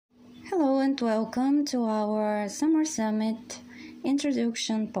and welcome to our Summer Summit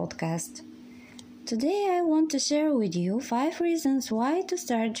Introduction podcast. Today I want to share with you 5 reasons why to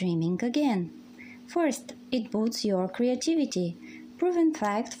start dreaming again. First, it boosts your creativity. Proven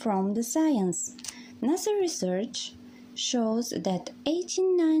fact from the science. NASA research shows that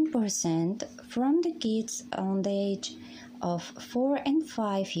 89% from the kids on the age of 4 and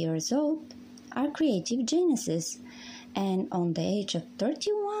 5 years old are creative geniuses, and on the age of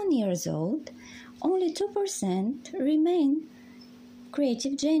 31 years old, only 2% remain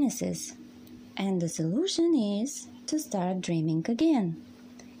creative geniuses. And the solution is to start dreaming again.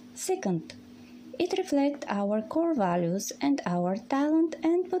 Second, it reflects our core values and our talent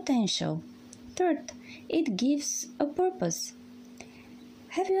and potential. Third, it gives a purpose.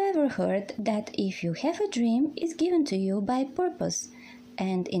 Have you ever heard that if you have a dream, it's given to you by purpose,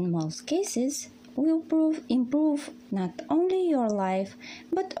 and in most cases will improve not only your life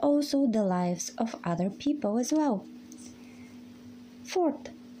but also the lives of other people as well. Fourth,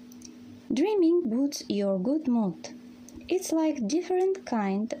 dreaming boosts your good mood. It's like different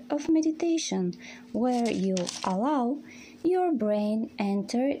kind of meditation where you allow your brain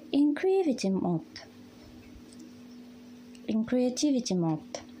enter in creativity mode.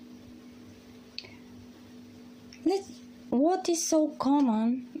 What is so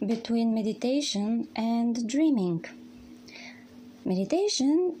common between meditation and dreaming?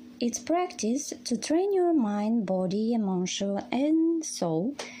 Meditation is practice to train your mind, body, emotion, and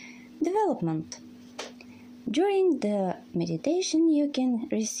soul development. During the meditation, you can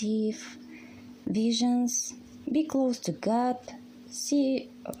receive visions, be close to God, see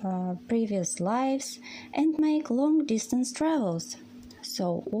previous lives, and make long-distance travels.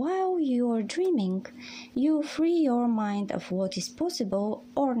 So while you are dreaming, you free your mind of what is possible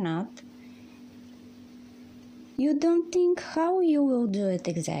or not. You don't think how you will do it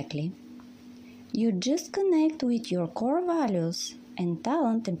exactly. You just connect with your core values and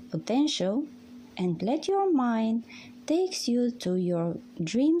talent and potential and let your mind takes you to your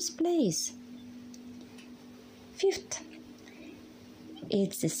dreams place. Fifth,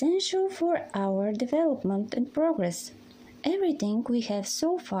 it's essential for our development and progress. Everything we have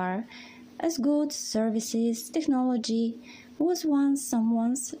so far as goods, services, technology was once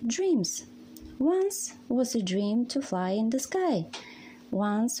someone's dreams. Once was a dream to fly in the sky.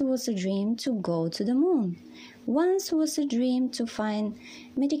 Once was a dream to go to the moon. Once was a dream to find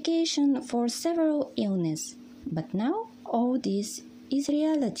medication for several illnesses. But now all this is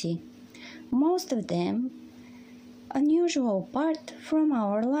reality. Most of them unusual part from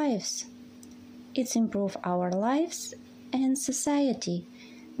our lives. It's improve our lives and society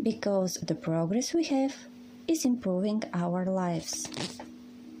because the progress we have is improving our lives.